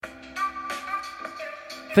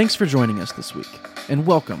Thanks for joining us this week, and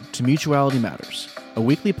welcome to Mutuality Matters, a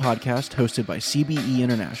weekly podcast hosted by CBE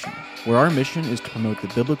International, where our mission is to promote the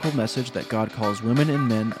biblical message that God calls women and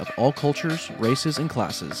men of all cultures, races, and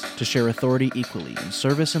classes to share authority equally in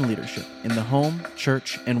service and leadership in the home,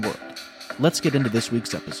 church, and world. Let's get into this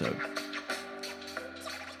week's episode.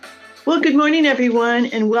 Well, good morning, everyone,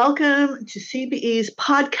 and welcome to CBE's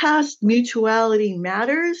podcast, Mutuality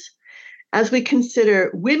Matters, as we consider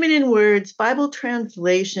women in words, Bible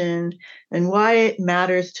translation, and why it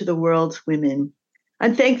matters to the world's women.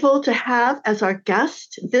 I'm thankful to have as our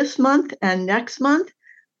guest this month and next month,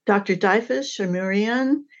 Dr. Diphus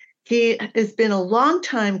Chemorion. He has been a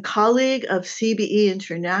longtime colleague of CBE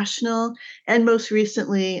International and most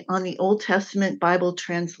recently on the Old Testament Bible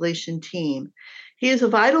translation team. He is a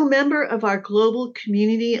vital member of our global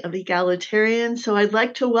community of egalitarians, so I'd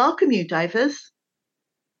like to welcome you, Diphus.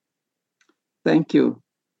 Thank you.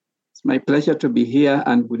 It's my pleasure to be here,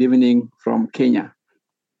 and good evening from Kenya.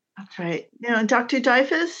 That's right. Now, Dr.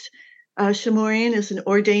 Diphus Chemorion is an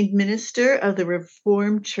ordained minister of the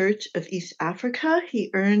Reformed Church of East Africa.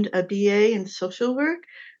 He earned a BA in social work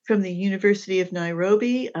from the University of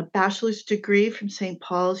Nairobi, a bachelor's degree from St.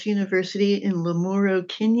 Paul's University in Limuru,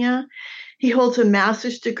 Kenya. He holds a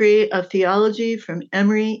master's degree of theology from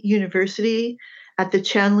Emory University at the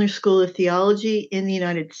Chandler School of Theology in the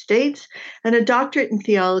United States, and a doctorate in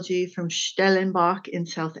theology from Stellenbosch in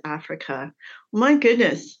South Africa. My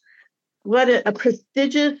goodness, what a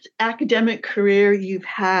prestigious academic career you've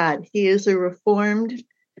had. He is a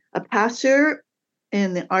pastor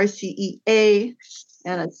in the RCEA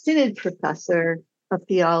and a synod professor of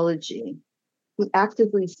theology. He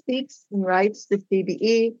actively speaks and writes to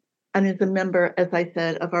CBE and is a member, as I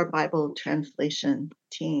said, of our Bible translation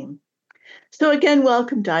team. So again,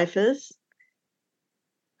 welcome, Diphus.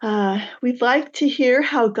 We'd like to hear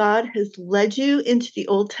how God has led you into the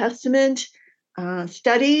Old Testament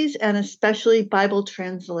studies and especially Bible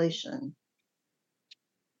translation.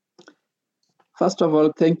 First of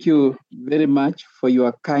all, thank you very much for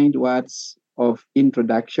your kind words of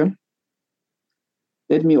introduction.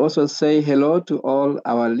 Let me also say hello to all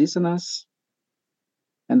our listeners,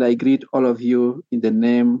 and I greet all of you in the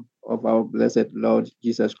name of our blessed Lord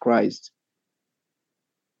Jesus Christ.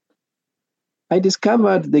 I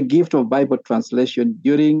discovered the gift of Bible translation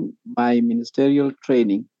during my ministerial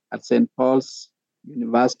training at St. Paul's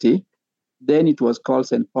University. Then it was called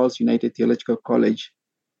St. Paul's United Theological College,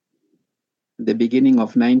 at the beginning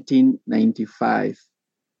of 1995.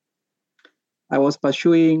 I was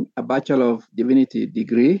pursuing a Bachelor of Divinity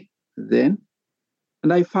degree then,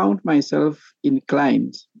 and I found myself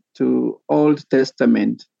inclined to Old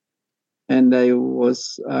Testament, and I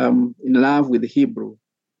was in love with Hebrew.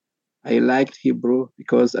 I liked Hebrew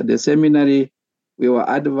because at the seminary, we were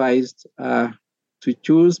advised to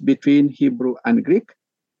choose between Hebrew and Greek,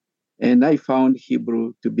 and I found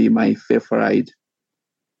Hebrew to be my favorite.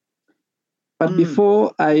 But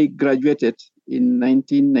before I graduated in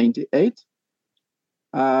 1998,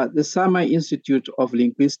 the Summer Institute of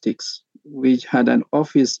Linguistics, which had an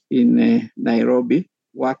office in Nairobi,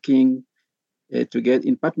 working to get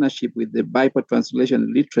in partnership with the Bible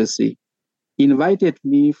Translation Literacy, invited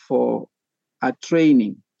me for a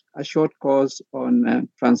training, a short course on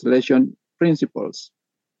translation principles.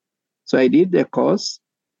 So I did the course,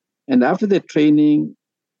 and after the training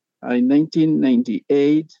in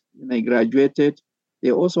 1998, when I graduated,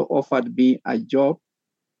 they also offered me a job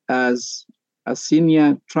as a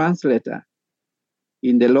senior translator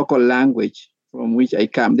in the local language from which I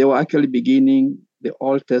come. They were actually beginning the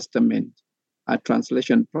Old Testament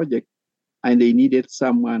translation project, and they needed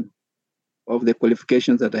someone of the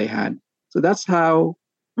qualifications that I had. So that's how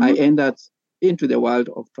I ended into the world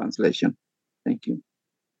of translation. Thank you.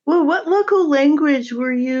 Well, what local language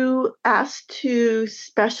were you asked to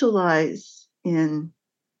specialize in?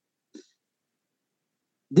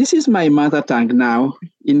 This is my mother tongue now.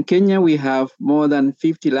 In Kenya, we have more than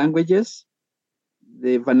 50 languages,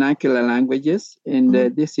 the vernacular languages, and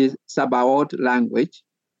this is Sabaot language.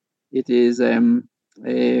 It is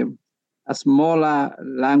a smaller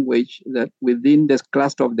language that within this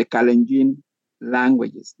cluster of the Kalenjin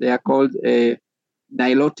languages. They are called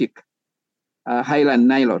Nilotic, Highland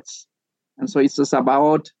Nilots. And so it's a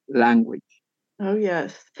Sabaot language. Oh,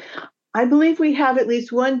 yes. I believe we have at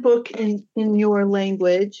least one book in your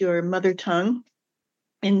language, your mother tongue,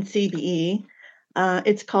 in CBE.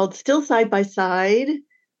 It's called Still Side by Side,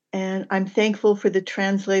 and I'm thankful for the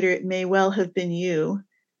translator. It may well have been you.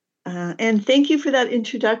 And thank you for that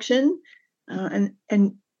introduction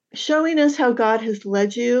and showing us how God has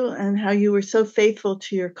led you and how you were so faithful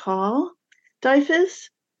to your call. Diphus,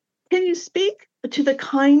 can you speak to the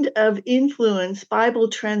kind of influence Bible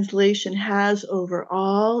translation has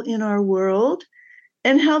overall in our world,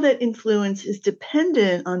 and how that influence is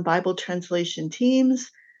dependent on Bible translation teams,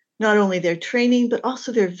 not only their training, but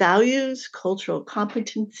also their values, cultural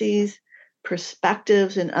competencies,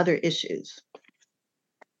 perspectives, and other issues.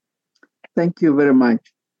 Thank you very much.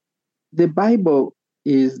 The Bible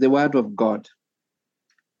is the Word of God,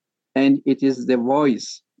 and it is the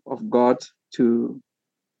voice of God to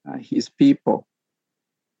His people.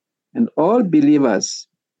 And all believers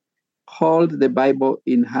hold the Bible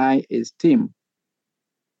in high esteem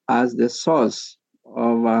as the source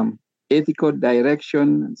of ethical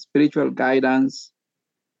direction, spiritual guidance.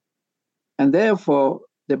 And therefore,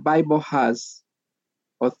 the Bible has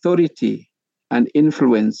authority and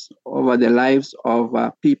influence over the lives of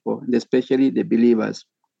people, and especially the believers.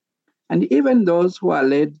 And even those who are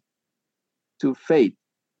led to faith,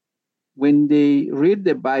 when they read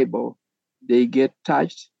the Bible, they get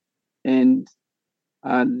touched and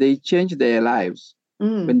they change their lives.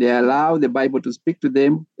 When they allow the Bible to speak to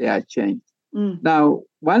them, they are changed. Now,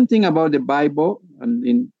 one thing about the Bible, and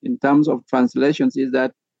in terms of translations, is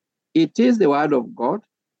that it is the Word of God,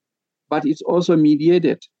 but it's also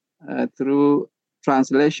mediated through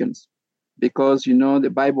translations, because,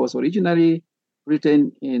 the Bible was originally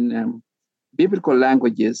written in biblical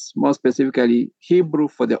languages, more specifically Hebrew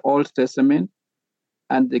for the Old Testament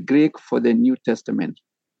and the Greek for the New Testament.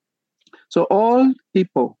 So all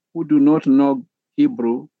people who do not know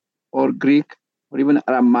Hebrew or Greek or even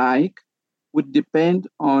Aramaic would depend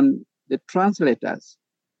on the translators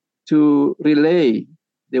to relay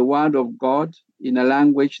the word of God in a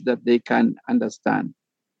language that they can understand.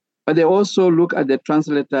 But they also look at the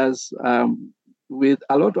translators with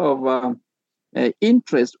a lot of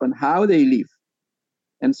interest on how they live.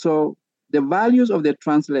 And so the values of the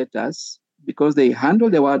translators, because they handle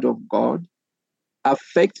the word of God,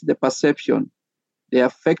 affect the perception, they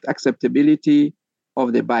affect acceptability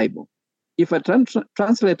of the Bible. If a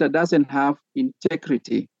translator doesn't have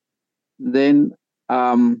integrity, then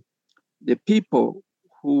the people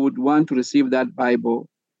who would want to receive that Bible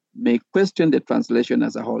may question the translation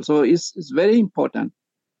as a whole. So it's very important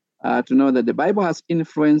to know that the Bible has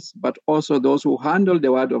influence, but also those who handle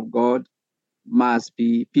the word of God must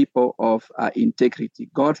be people of integrity,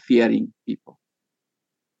 God-fearing people.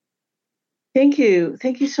 Thank you.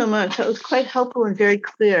 Thank you so much. That was quite helpful and very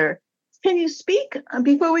clear. Can you speak,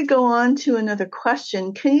 before we go on to another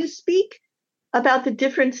question, can you speak about the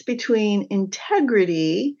difference between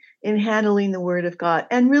integrity in handling the Word of God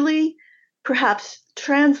and really perhaps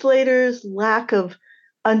translators' lack of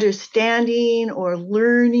understanding or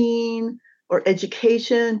learning or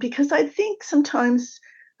education? Because I think sometimes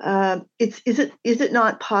is it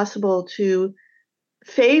not possible to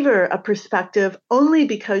favor a perspective only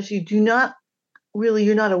because you're not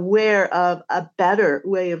aware of a better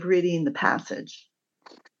way of reading the passage?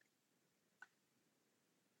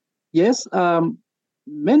 Yes,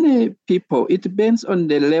 many people, it depends on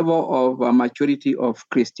the level of maturity of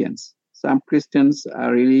Christians. Some Christians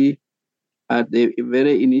are really at the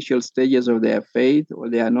very initial stages of their faith, or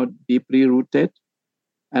they are not deeply rooted.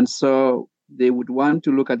 And so they would want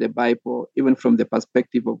to look at the Bible even from the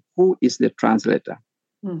perspective of who is the translator.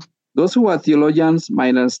 Those who are theologians might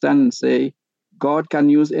understand and say, God can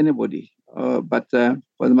use anybody. But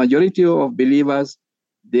for the majority of believers,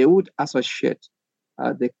 they would associate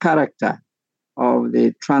the character of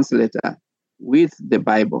the translator with the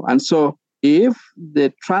Bible. And so if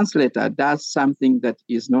the translator does something that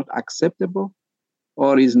is not acceptable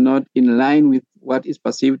or is not in line with what is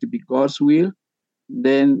perceived to be God's will,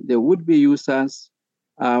 then the would-be users,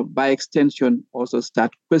 by extension, also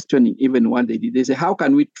start questioning even what they did. They say, how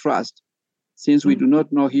can we trust? Since we do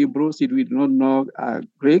not know Hebrew, since we do not know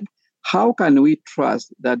Greek, how can we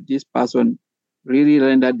trust that this person really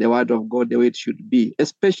rendered the word of God the way it should be,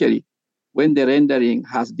 especially when the rendering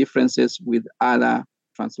has differences with other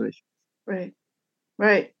translations?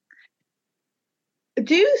 Right.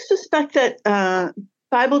 Do you suspect that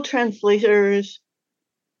Bible translators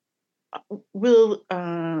will,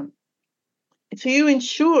 so you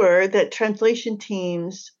ensure that translation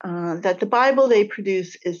teams, that the Bible they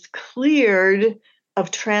produce is cleared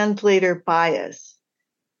of translator bias,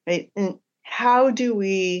 right? And how do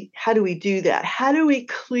we do that? How do we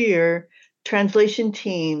clear translation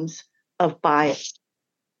teams of bias?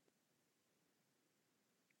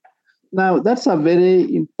 Now, that's a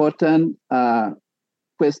very important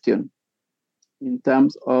question in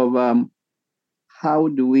terms of how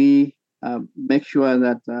do we make sure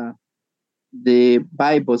that the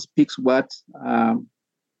Bible speaks what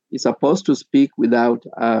it's supposed to speak without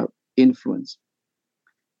influence.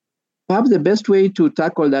 perhaps the best way to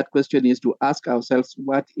tackle that question is to ask ourselves,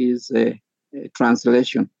 what is a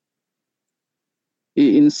translation?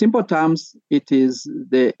 In simple terms, it is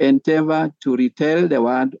the endeavor to retell the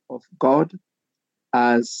word of God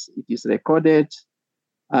as it is recorded.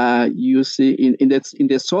 You see in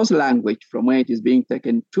the source language from where it is being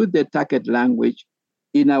taken to the target language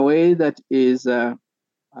in a way that is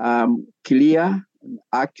clear, and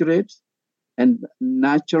accurate, and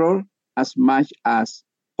natural as much as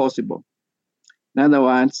possible. In other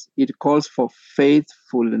words, it calls for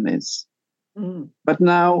faithfulness. But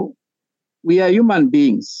now, we are human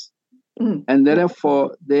beings, and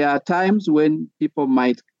therefore there are times when people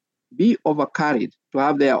might be overcarried to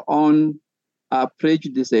have their own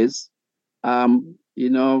prejudices,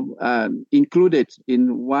 included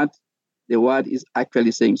in what the word is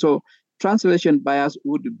actually saying. So translation bias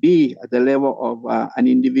would be at the level of an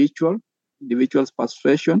individual's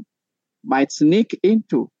persuasion, might sneak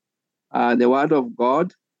into the word of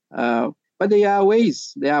God, but there are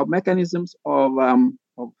ways, there are mechanisms of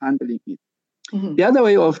handling it. The other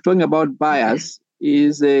way of talking about bias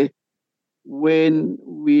is when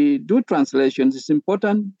we do translations, it's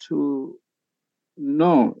important to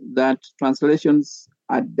know that translations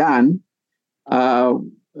are done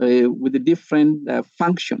with the different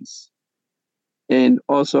functions and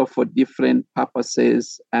also for different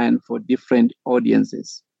purposes and for different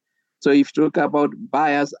audiences. So if you talk about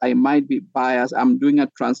bias, I might be biased. I'm doing a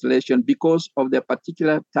translation because of the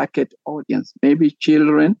particular target audience, maybe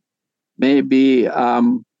children, maybe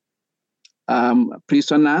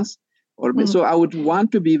prisoners, so I would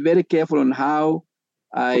want to be very careful on how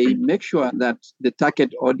I make sure that the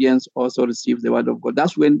target audience also receives the word of God.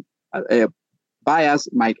 That's when bias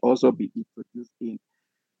might also be introduced in.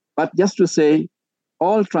 But just to say,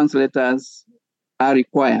 all translators are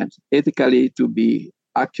required ethically to be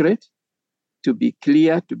accurate, to be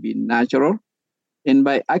clear, to be natural. And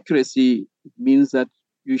by accuracy, it means that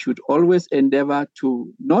you should always endeavor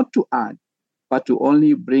to not to add, but to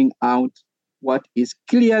only bring out what is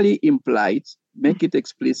clearly implied, make it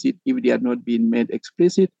explicit if it had not been made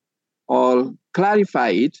explicit, or clarify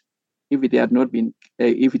it if it had not been,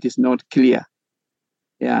 if it is not clear.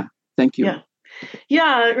 Yeah, thank you.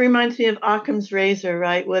 Yeah, it reminds me of Occam's razor,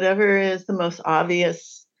 right? Whatever is the most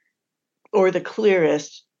obvious or the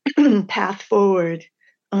clearest path forward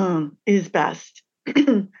is best.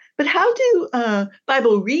 But how can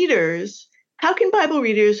Bible readers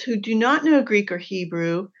who do not know Greek or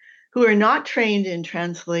Hebrew, who are not trained in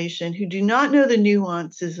translation, who do not know the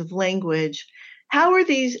nuances of language, how are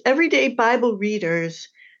these everyday Bible readers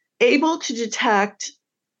able to detect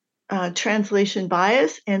translation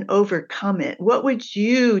bias and overcome it? What would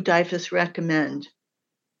you, Diphus, recommend?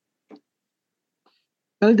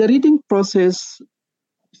 Well, the reading process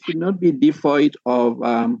should not be devoid of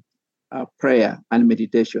prayer and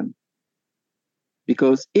meditation.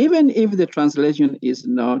 Because even if the translation is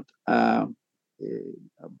not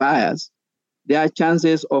biased, there are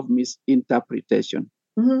chances of misinterpretation.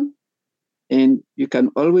 And you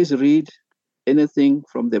can always read anything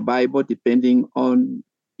from the Bible depending on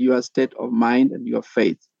your state of mind and your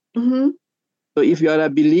faith. So if you are a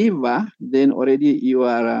believer, then already you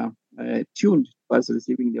are tuned towards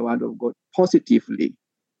receiving the word of God positively.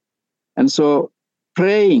 And so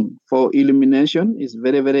praying for illumination is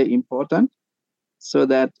very, very important, so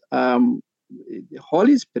that the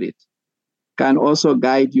Holy Spirit can also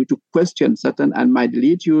guide you to question certain and might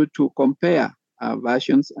lead you to compare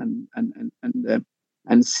versions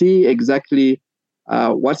and see exactly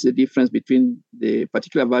what's the difference between the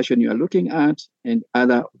particular version you are looking at and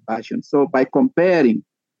other versions. So by comparing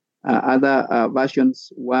other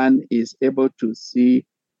versions, one is able to see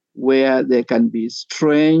where there can be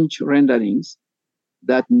strange renderings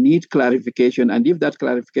that need clarification. And if that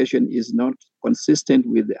clarification is not consistent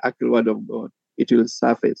with the actual word of God, it will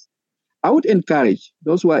surface. I would encourage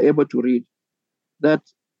those who are able to read that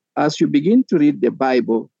as you begin to read the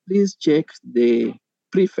Bible, please check the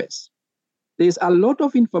preface. There's a lot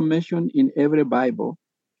of information in every Bible,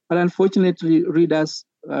 but unfortunately, readers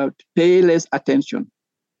pay less attention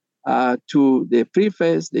to the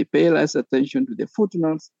preface, they pay less attention to the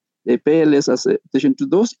footnotes, they pay less attention to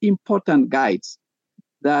those important guides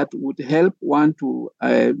that would help one to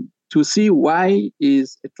see why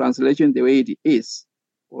is a translation the way it is,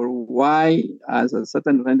 or why has a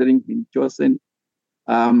certain rendering been chosen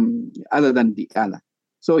other than the other.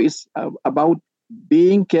 So it's about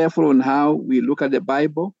being careful on how we look at the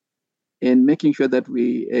Bible and making sure that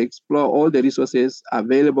we explore all the resources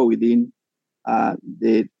available within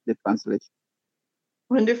the translation.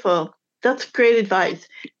 Wonderful. That's great advice.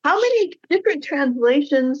 How many different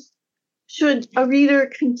translations should a reader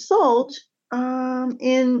consult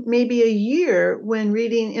in maybe a year when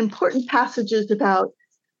reading important passages about,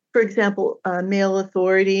 for example, male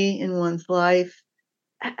authority in one's life?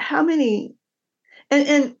 How many,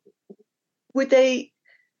 and would the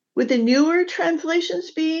newer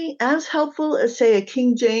translations be as helpful as, say, a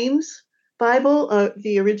King James Bible,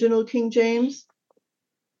 the original King James?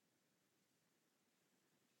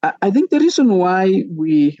 I think the reason why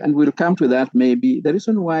and we'll come to that maybe, the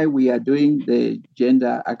reason why we are doing the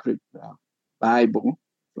gender accurate Bible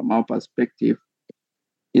from our perspective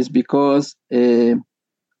is because many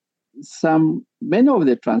of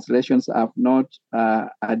the translations have not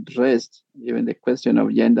addressed even the question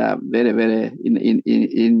of gender very, very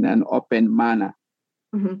in an open manner.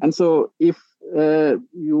 Mm-hmm. And so if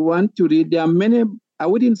you want to read, there are many, I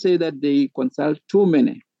wouldn't say that they consult too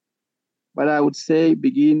many, but I would say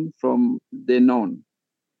begin from the known.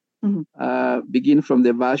 Mm-hmm. Begin from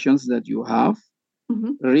the versions that you have.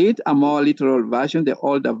 Mm-hmm. Read a more literal version, the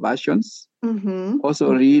older versions. Mm-hmm.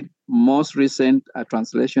 Also read most recent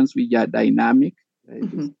translations which are dynamic,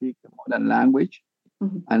 mm-hmm. speak the modern language,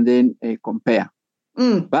 mm-hmm. and then compare.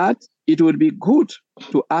 Mm. But it would be good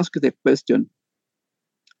to ask the question,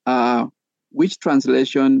 which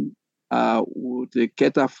translation would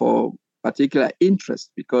cater for particular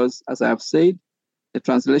interest? Because as I've said, the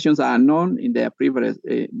translations are known in their prefaces,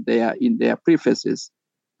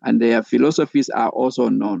 and their philosophies are also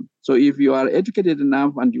known. So if you are educated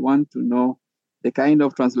enough and you want to know the kind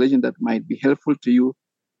of translation that might be helpful to you,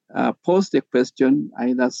 post a question,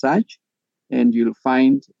 either search, and you'll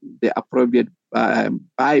find the appropriate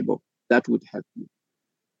Bible that would help you.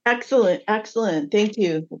 Excellent, excellent. Thank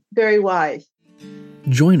you. Very wise.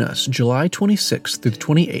 Join us July 26th through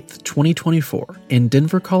 28th, 2024 in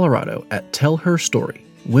Denver, Colorado at Tell Her Story,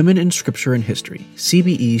 Women in Scripture and History,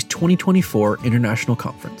 CBE's 2024 International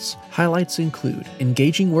Conference. Highlights include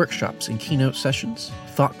engaging workshops and keynote sessions,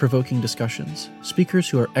 thought-provoking discussions, speakers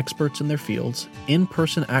who are experts in their fields,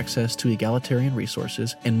 in-person access to egalitarian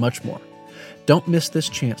resources, and much more. Don't miss this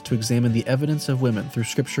chance to examine the evidence of women through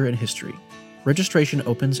Scripture and history. Registration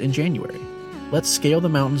opens in January. Let's scale the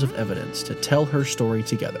mountains of evidence to tell her story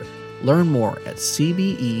together. Learn more at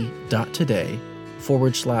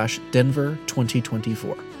cbe.today/Denver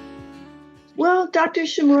 2024. Well, Dr.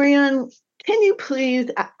 Chemorion, can you please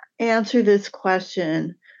answer this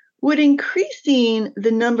question? Would increasing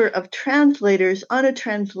the number of translators on a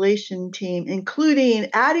translation team, including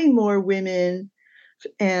adding more women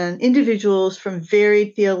and individuals from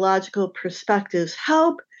varied theological perspectives,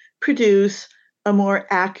 help produce a more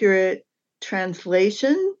accurate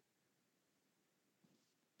translation?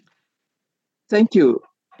 Thank you.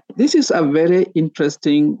 This is a very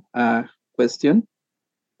interesting question.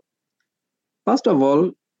 First of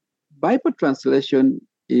all, Bible translation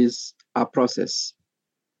is a process.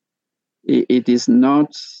 It is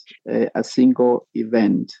not a single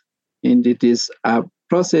event, and it is a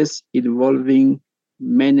process involving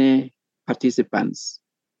many participants.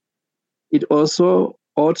 It also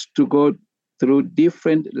ought to go through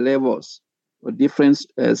different levels or different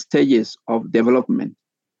stages of development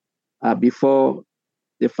before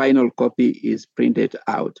the final copy is printed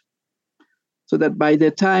out. So that by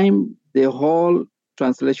the time the whole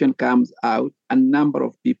translation comes out, a number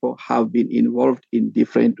of people have been involved in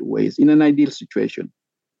different ways in an ideal situation.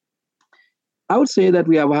 I would say that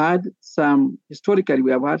historically,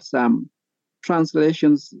 we have had some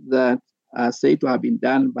translations that are said to have been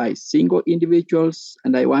done by single individuals.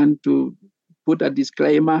 And I want to put a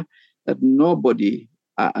disclaimer that nobody,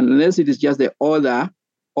 unless it is just the author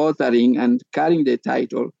authoring and carrying the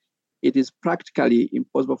title, it is practically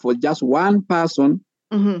impossible for just one person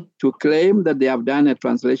to claim that they have done a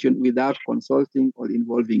translation without consulting or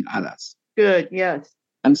involving others. Good, yes.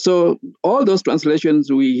 And so all those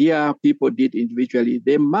translations we hear people did individually,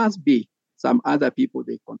 there must be some other people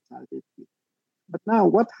they consulted with. But now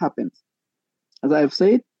what happens? As I've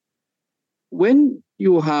said, when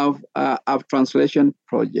you have a translation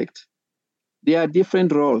project, there are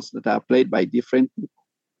different roles that are played by different people.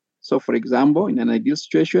 So for example, in an ideal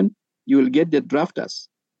situation, you will get the drafters,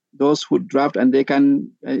 those who draft, and they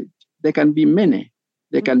can be many.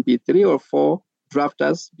 They can be 3 or 4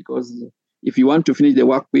 drafters, because if you want to finish the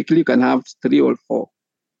work quickly, you can have 3 or 4.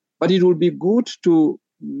 But it would be good to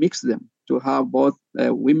mix them, to have both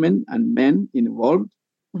women and men involved,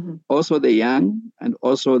 also the young and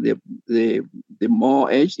also the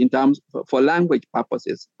more aged, in terms for language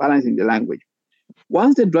purposes, balancing the language.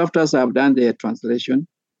 Once the drafters have done their translation,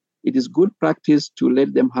 it is good practice to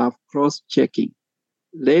let them have cross-checking.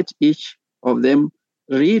 Let each of them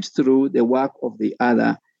read through the work of the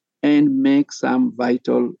other and make some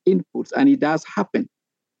vital inputs. And it does happen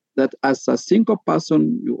that as a single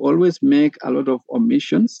person, you always make a lot of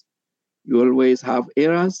omissions, you always have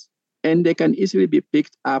errors, and they can easily be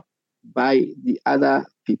picked up by the other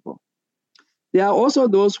people. There are also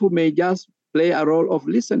those who may just play a role of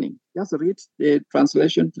listening, just read the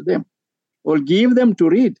translation to them, or give them to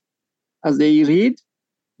read. As they read,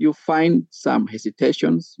 you find some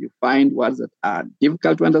hesitations, you find words that are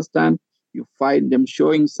difficult to understand, you find them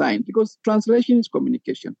showing signs, because translation is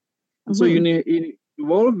communication. And so you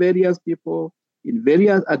involve various people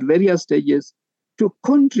at various stages to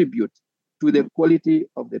contribute to the quality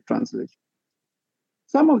of the translation.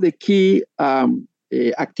 Some of the key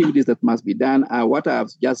activities that must be done are what I've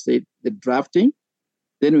just said, the drafting.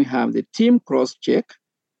 Then we have the team cross-check,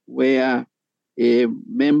 where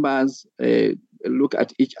members look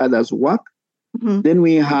at each other's work. Mm-hmm. Then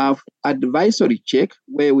we have advisory check,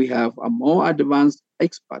 where we have a more advanced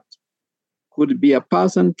expert. Could be a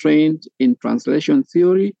person trained in translation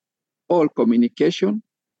theory or communication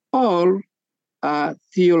or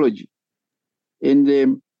theology.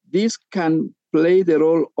 And this can play the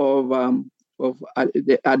role of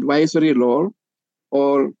the advisory role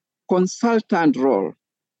or consultant role,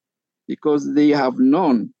 because they have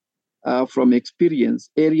known from experience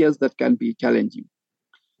areas that can be challenging.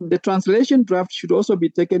 The translation draft should also be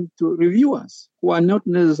taken to reviewers who are not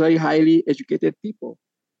necessarily highly educated people.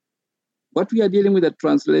 What we are dealing with the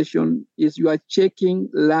translation is you are checking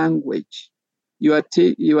language. You are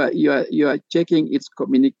checking its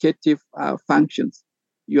communicative functions.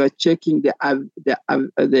 You are checking the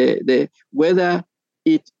whether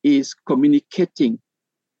it is communicating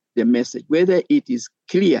the message, whether it is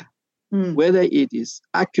clear, whether it is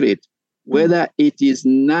accurate, whether it is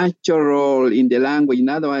natural in the language. In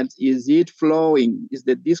other words, is it flowing? Is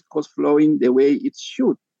the discourse flowing the way it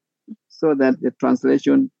should, so that the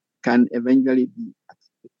translation can eventually be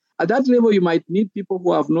accepted. At that level, you might need people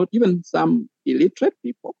who have not, even some illiterate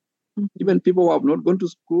people, even people who have not gone to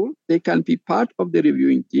school. They can be part of the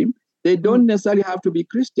reviewing team. They don't necessarily have to be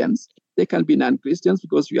Christians. They can be non-Christians,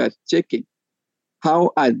 because you are checking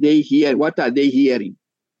how are they hearing, what are they hearing.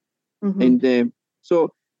 And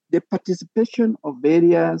so the participation of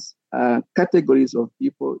various categories of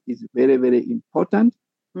people is very, very important.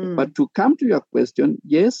 But to come to your question,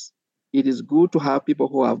 yes, it is good to have people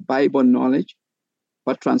who have Bible knowledge,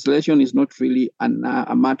 but translation is not really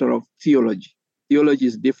a matter of theology. Theology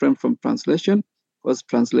is different from translation, because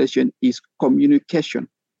translation is communication,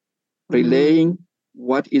 relaying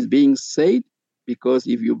what is being said, because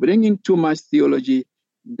if you bring in too much theology,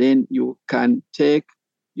 then you can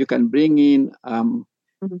bring in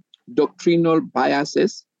doctrinal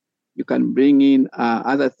biases, you can bring in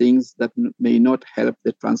other things that may not help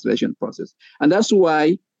the translation process. And that's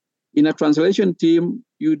why in a translation team,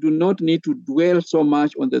 you do not need to dwell so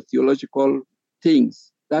much on the theological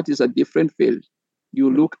things. That is a different field. You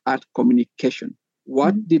look at communication.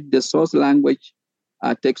 What did the source language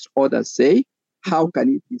text order say? How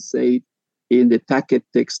can it be said in the target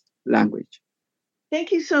text language?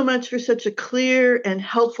 Thank you so much for such a clear and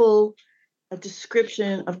helpful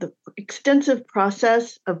description of the extensive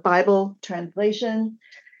process of Bible translation.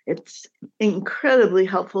 It's incredibly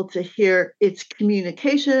helpful to hear its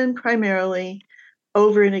communication primarily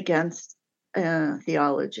over and against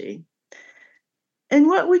theology. And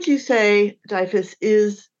what would you say, Diphus,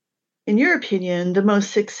 is, in your opinion, the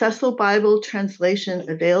most successful Bible translation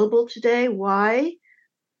available today? Why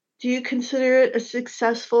do you consider it a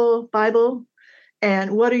successful Bible?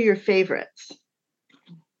 And what are your favorites?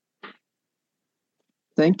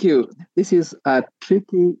 Thank you. This is a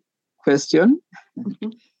tricky question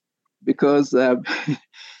because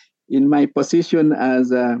in my position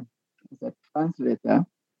as a translator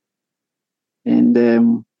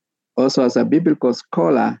and also as a biblical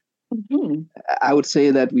scholar, I would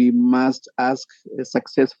say that we must ask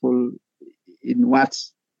successful in what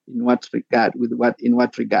regard.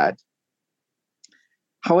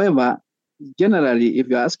 However, generally, if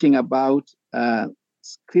you're asking about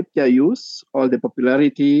scripture use or the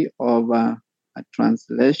popularity of a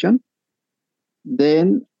translation,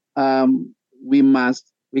 then we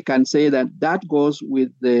can say that goes with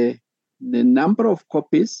the number of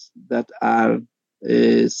copies that are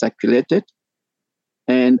circulated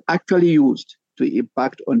and actually used to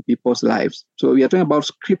impact on people's lives. So we are talking about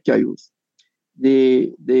scripture use.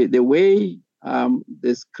 The way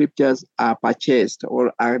the scriptures are purchased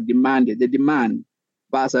or are demanded, the demand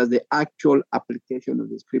versus the actual application of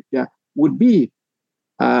the scripture would be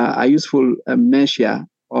a useful measure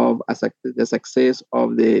of the success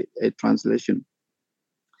of the translation.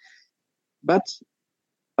 But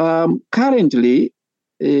currently,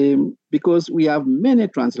 because we have many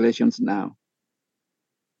translations now.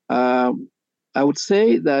 I would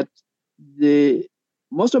say that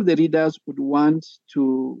most of the readers would want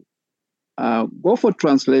to go for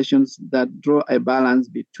translations that draw a balance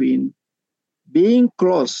between being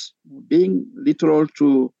literal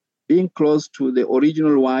to being close to the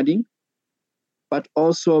original wording, but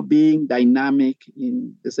also being dynamic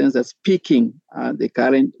in the sense of speaking the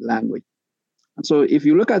current language. And so if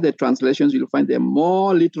you look at the translations, you'll find there are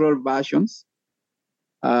more literal versions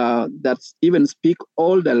that even speak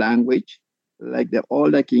older language, like the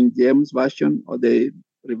older King James Version or the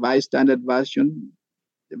Revised Standard Version,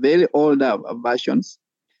 the very older versions.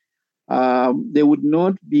 They would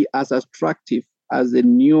not be as attractive as the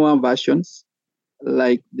newer versions,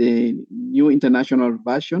 like the New International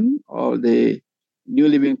Version or the New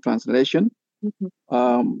Living Translation,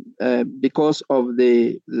 because of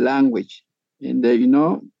the language. And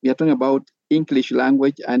we are talking about English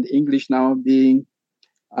language, and English now being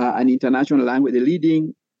an international language, the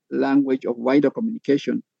leading language of wider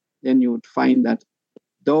communication. Then you would find that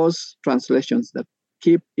those translations that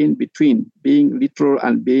keep in between being literal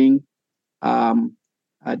and being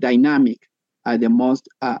dynamic are the most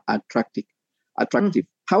attractive.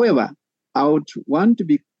 However, I would want to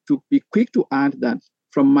be quick to add that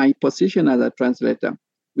from my position as a translator,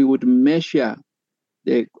 we would measure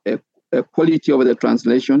the quality of the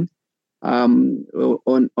translation on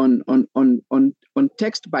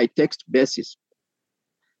text by text basis.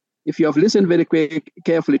 If you have listened very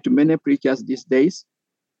carefully to many preachers these days,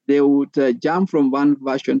 they would jump from one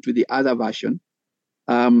version to the other version.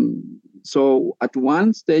 So at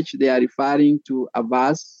one stage, they are referring to a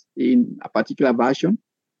verse in a particular version,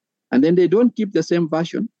 and then they don't keep the same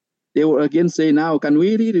version. They will again say, now, can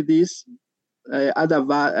we read this other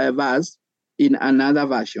verse in another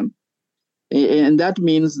version? And that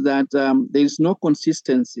means that there is no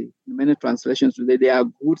consistency in many translations today. They are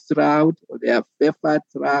good throughout, or they are favored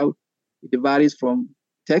throughout. It varies from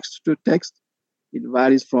text to text. It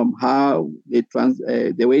varies from how they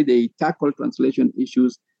the way they tackle translation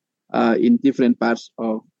issues in different parts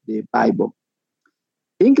of the Bible.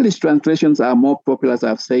 English translations are more popular, as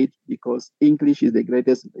I've said, because English is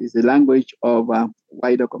the language of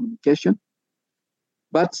wider communication.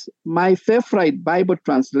 But my favorite Bible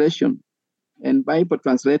translation and Bible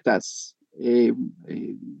translators, the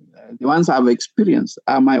ones I've experienced,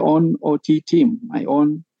 are my own OT team, my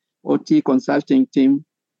own OT consulting team,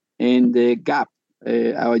 and the GAP,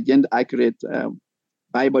 our gender accurate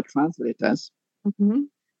Bible translators. Mm-hmm.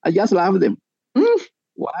 I just love them. Mm.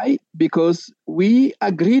 Why? Because we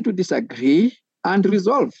agree to disagree and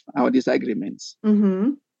resolve our disagreements.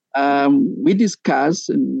 Mm-hmm. We discuss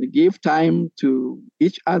and give time to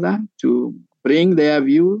each other to bring their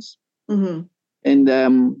views. Mm-hmm.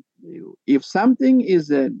 And if something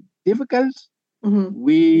is difficult, mm-hmm.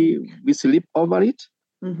 we sleep over it.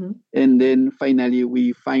 Mm-hmm. And then finally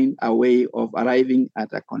we find a way of arriving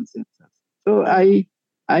at a consensus. So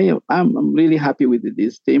I'm really happy with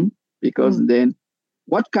this team, because then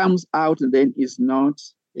what comes out then is not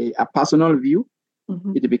a personal view.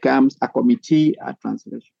 Mm-hmm. It becomes a committee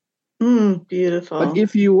translation. Beautiful. But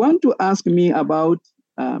if you want to ask me about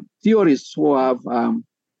theorists who have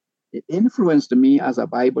influenced me as a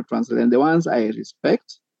Bible translator, and the ones I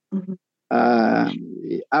respect, mm-hmm.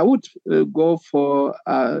 I would go for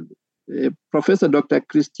Professor Dr.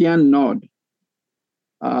 Christian Nord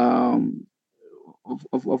of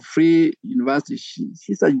Free University.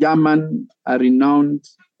 She's a German, a renowned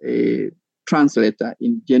translator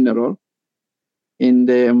in general. And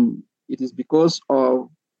it is because of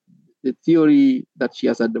the theory that she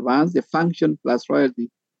has advanced, the function plus royalty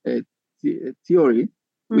theory,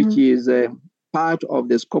 mm-hmm. which is part of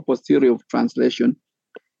the Scopus theory of translation.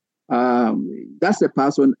 That's the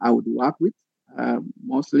person I would work with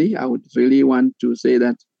mostly. I would really want to say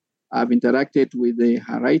that I've interacted with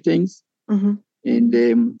her writings, mm-hmm. and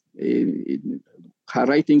her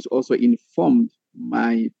writings also informed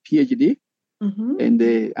my PhD,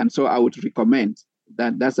 mm-hmm. and so I would recommend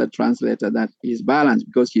that's a translator that is balanced,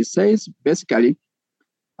 because she says basically,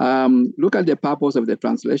 look at the purpose of the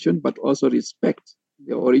translation, but also respect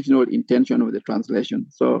the original intention of the translation.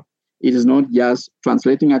 So it is not just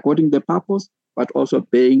translating according to the purpose, but also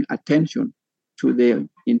paying attention to the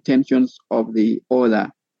intentions of the author,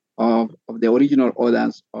 of the original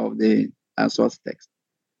authors of the source text.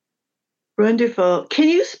 Wonderful. Can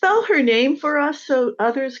you spell her name for us so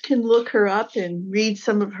others can look her up and read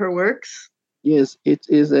some of her works? Yes, it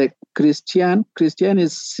is a Christian. Christian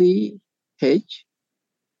is CHRISTIAN.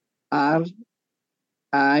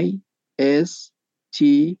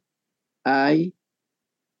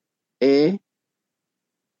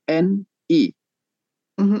 N-E.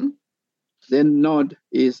 Mm-hmm. Then Nord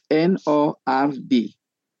is N-O-R-D.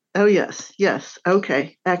 Oh, yes. Yes.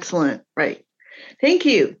 Okay. Excellent. Right. Thank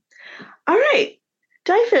you. All right.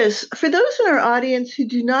 Diphus, for those in our audience who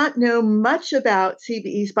do not know much about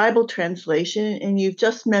CBE's Bible translation, and you've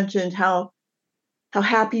just mentioned how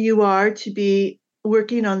happy you are to be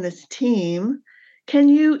working on this team, can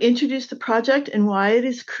you introduce the project and why it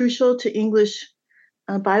is crucial to English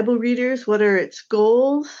Bible readers? What are its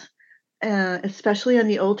goals, especially on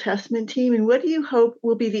the Old Testament team? And what do you hope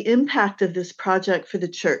will be the impact of this project for the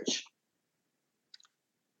church?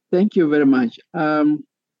 Thank you very much.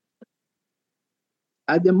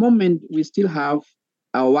 At the moment, we still have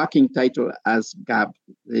our working title as GAB,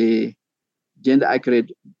 the Gender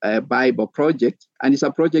Accurate Bible Project, and it's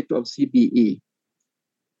a project of CBE.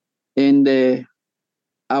 And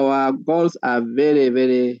our goals are very,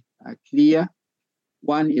 very clear.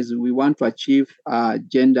 One is we want to achieve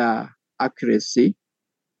gender accuracy.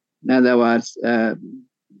 In other words,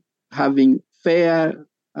 having fair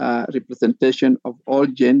representation of all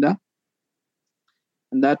gender.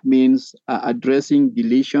 And that means addressing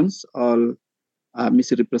deletions or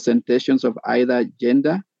misrepresentations of either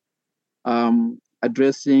gender,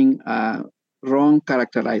 addressing wrong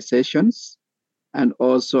characterizations, and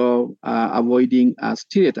also avoiding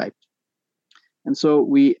stereotypes. And so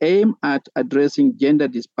we aim at addressing gender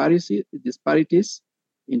disparities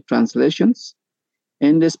in translations,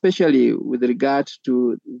 and especially with regard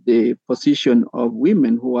to the position of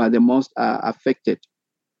women who are the most affected.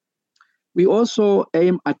 We also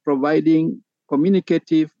aim at providing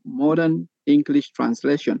communicative modern English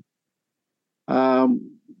translation,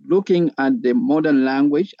 looking at the modern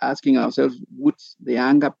language, asking ourselves, would the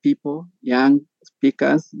younger people, young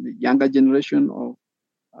speakers, the younger generation of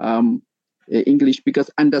English speakers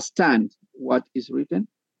understand what is written?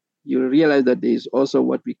 You realize that there is also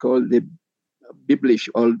what we call the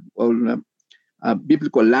biblical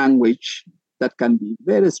language that can be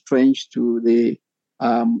very strange to the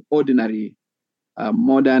ordinary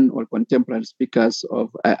modern or contemporary speakers of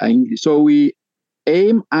English. So we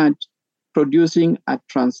aim at producing a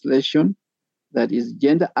translation that is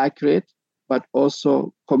gender accurate, but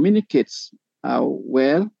also communicates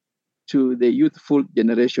well to the youthful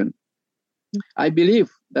generation. I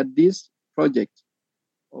believe that this project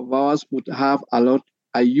of ours would have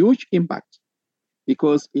a huge impact,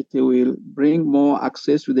 because it will bring more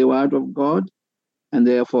access to the Word of God and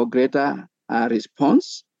therefore greater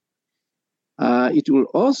response. It will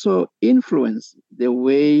also influence the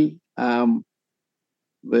way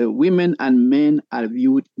women and men are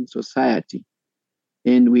viewed in society.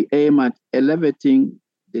 And we aim at elevating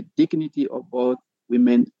the dignity of both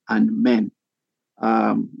women and men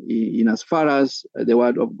in as far as the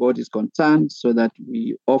Word of God is concerned, so that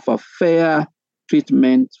we offer fair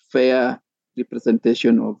treatment, fair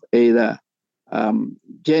representation of either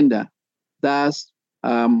gender, thus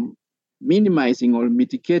minimizing or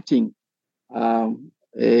mitigating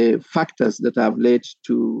factors that have led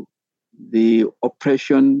to the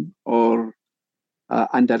oppression or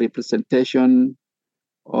underrepresentation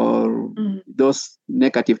or those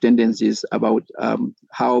negative tendencies about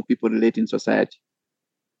how people relate in society.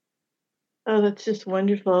 Oh, that's just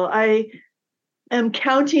wonderful. I am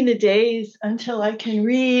counting the days until I can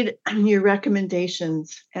read your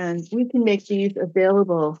recommendations, and we can make these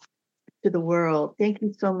available to the world. Thank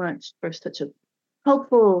you so much for such a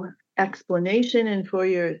helpful explanation and for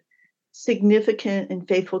your significant and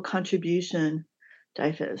faithful contribution,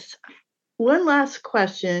 Diphus. One last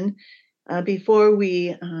question before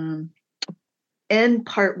we end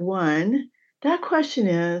part one. That question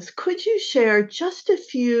is, could you share just a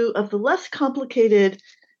few of the less complicated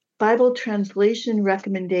Bible translation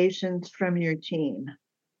recommendations from your team?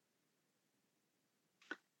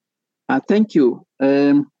 Thank you.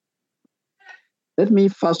 Let me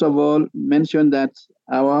first of all mention that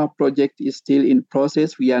our project is still in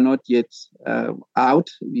process. We are not yet out.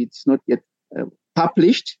 It's not yet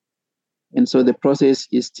published. And so the process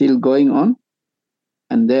is still going on.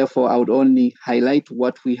 And therefore, I would only highlight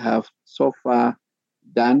what we have so far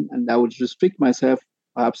done. And I would restrict myself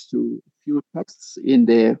perhaps to a few texts in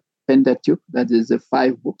the Pentateuch, that is the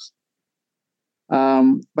 5 books.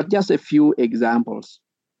 But just a few examples.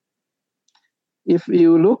 If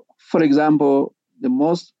you look, for example, the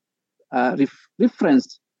most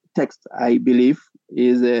referenced text, I believe,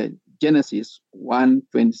 is Genesis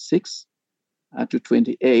 1:26 to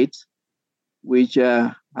 28, which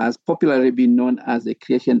has popularly been known as the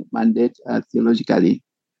creation mandate theologically.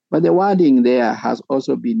 But the wording there has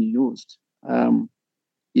also been used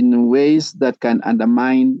in ways that can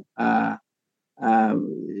undermine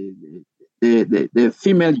the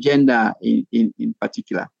female gender in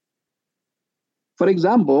particular. For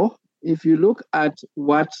example, if you look at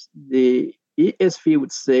what the ESV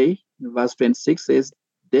would say, verse 26 says,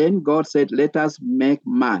 then God said, let us make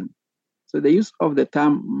man. So the use of the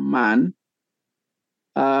term man,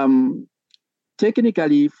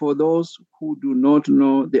 technically, for those who do not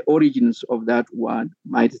know the origins of that word,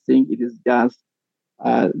 might think it is just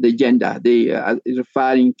the gender. They are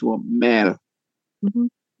referring to a male. Mm-hmm.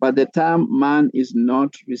 But the term man is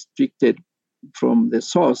not restricted from the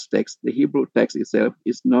source text. The Hebrew text itself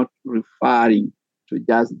is not referring to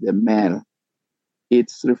just the male.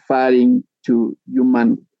 It's referring to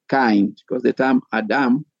humankind, because the term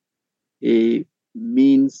Adam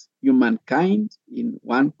means humankind in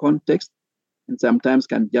one context, and sometimes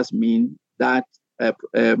can just mean that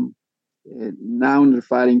noun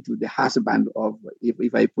referring to the husband of,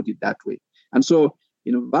 if I put it that way. And so,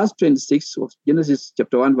 verse 26 of Genesis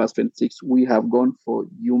chapter 1, verse 26, we have gone for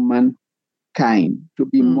humankind to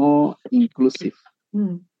be more inclusive.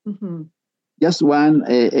 Mm-hmm. Just one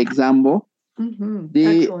example. Mm-hmm.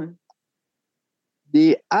 Excellent.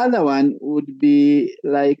 The other one would be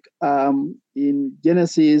like in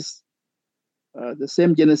Genesis, the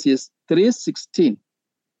same Genesis 3:16.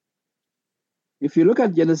 If you look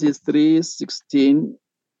at Genesis 3:16,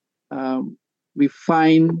 we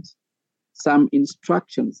find some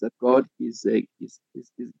instructions that God is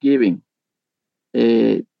giving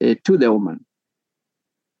to the woman.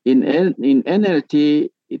 In NLT,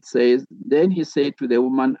 it says, then he said to the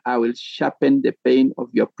woman, I will sharpen the pain of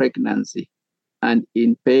your pregnancy, and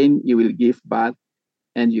in pain you will give birth,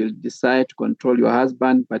 and you'll decide to control your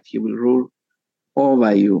husband, but he will rule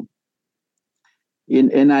over you. In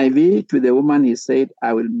NIV, to the woman, he said,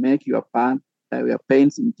 I will make your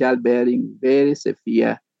pains in childbearing very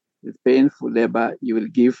severe. With painful labor, you will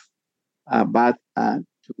give birth to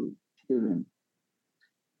children.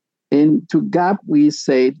 And to Gap, we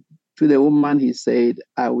said, to the woman, he said,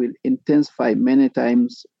 I will intensify many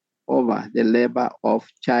times over the labor of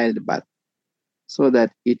childbirth, so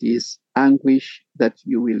that it is anguish that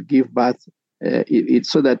you will give birth,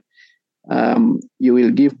 so that you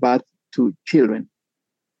will give birth to children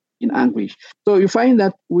in anguish. So you find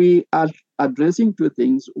that we are addressing two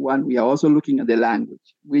things. One, we are also looking at the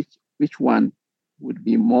language, which one would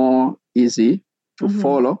be more easy to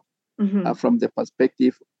follow from the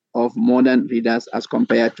perspective of modern readers as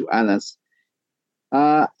compared to others.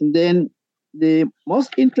 Then the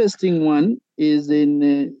most interesting one is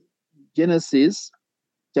in Genesis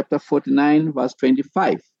chapter 49, verse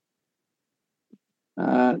 25.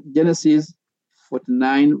 Genesis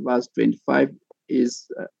 49, verse 25 is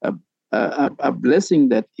a blessing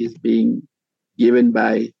that is being given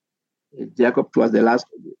by Jacob towards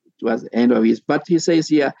the end of his. But he says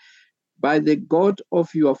here, by the God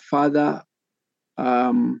of your father,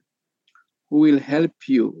 who will help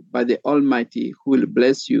you, by the Almighty, who will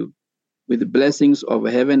bless you with blessings of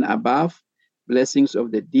heaven above, blessings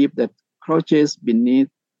of the deep that crouches beneath,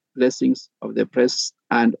 blessings of the breast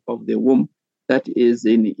and of the womb. That is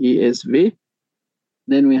in ESV.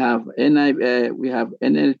 Then we have NIV, we have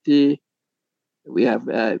NLT, we have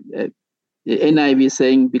the NIV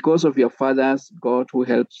saying, because of your father's God who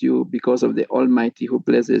helps you, because of the Almighty who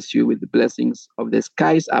blesses you with the blessings of the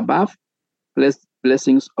skies above,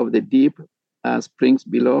 blessings of the deep springs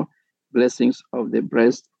below, blessings of the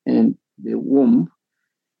breast and the womb.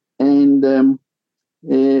 And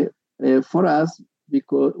for us,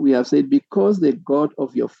 because we have said, because the God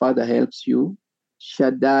of your father helps you,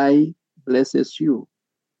 Shaddai blesses you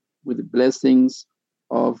with blessings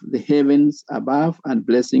of the heavens above and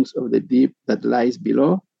blessings of the deep that lies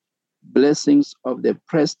below, blessings of the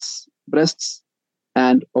breasts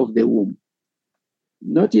and of the womb.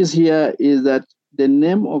 Notice here is that the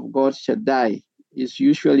name of God, Shaddai, is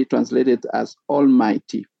usually translated as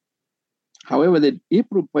Almighty. However, the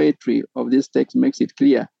Hebrew poetry of this text makes it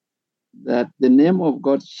clear that the name of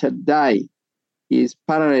God, Shaddai, is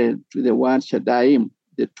parallel to the word Shaddaiim,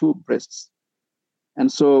 the two breasts.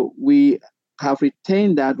 And so we have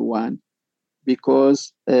retained that one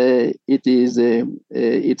because it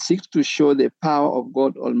seeks to show the power of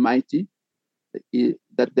God Almighty,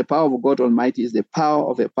 that the power of God Almighty is the power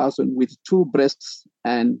of a person with two breasts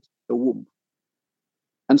and a womb.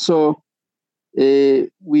 And so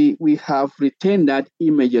we have retained that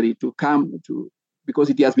imagery to come to, because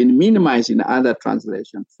it has been minimized in other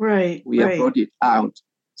translations. Right. We have brought it out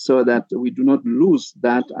so that we do not lose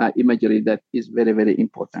that imagery that is very, very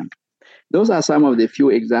important. Those are some of the few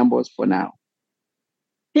examples for now.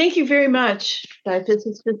 Thank you very much, Diphus.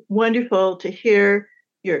 It's been wonderful to hear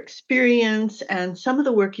your experience and some of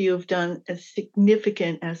the work you have done, as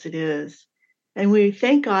significant as it is. And we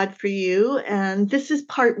thank God for you. And this is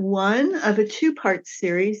part one of a two-part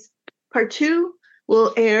series. Part two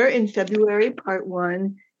will air in February. Part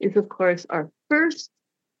one is, of course, our first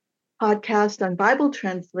podcast on Bible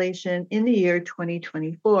translation in the year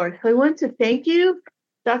 2024. So I want to thank you,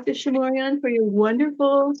 Dr. Chemorion, for your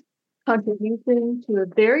wonderful contribution to a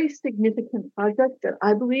very significant project that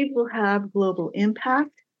I believe will have global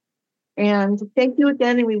impact. And thank you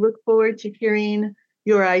again, and we look forward to hearing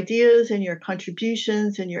your ideas and your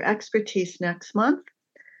contributions and your expertise next month.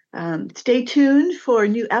 Stay tuned for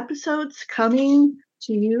new episodes coming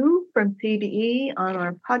to you from CBE on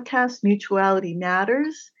our podcast, Mutuality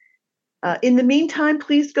Matters. In the meantime,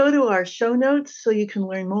 please go to our show notes so you can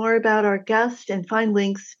learn more about our guest and find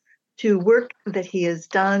links to work that he has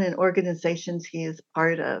done and organizations he is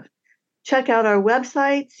part of. Check out our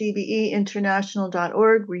website,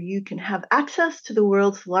 cbeinternational.org, where you can have access to the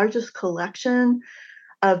world's largest collection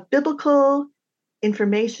of biblical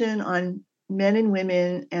information on men and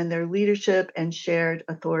women and their leadership and shared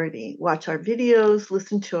authority. Watch our videos,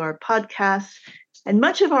 listen to our podcasts, and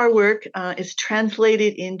much of our work is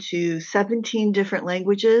translated into 17 different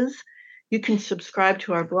languages. You can subscribe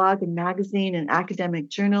to our blog and magazine and academic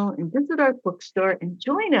journal and visit our bookstore and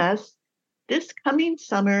join us this coming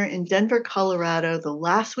summer in Denver, Colorado, the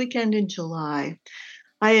last weekend in July.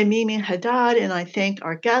 I am Mimi Haddad, and I thank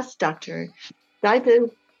our guest, Dr. Diphus,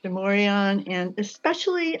 Chemorion, and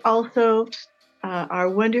especially also our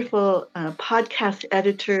wonderful podcast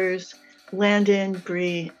editors, Landon,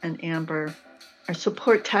 Bree, and Amber, our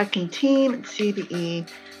support tech and team at CBE.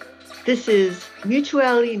 This is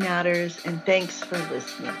Mutuality Matters, and thanks for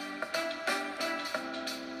listening.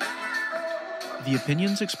 The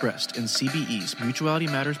opinions expressed in CBE's Mutuality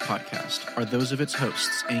Matters podcast are those of its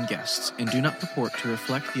hosts and guests and do not purport to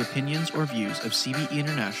reflect the opinions or views of CBE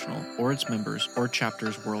International or its members or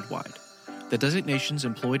chapters worldwide. The designations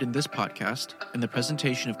employed in this podcast and the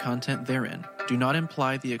presentation of content therein do not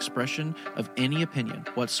imply the expression of any opinion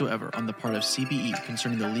whatsoever on the part of CBE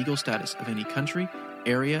concerning the legal status of any country,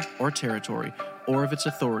 area, or territory, or of its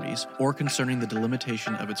authorities, or concerning the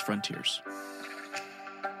delimitation of its frontiers.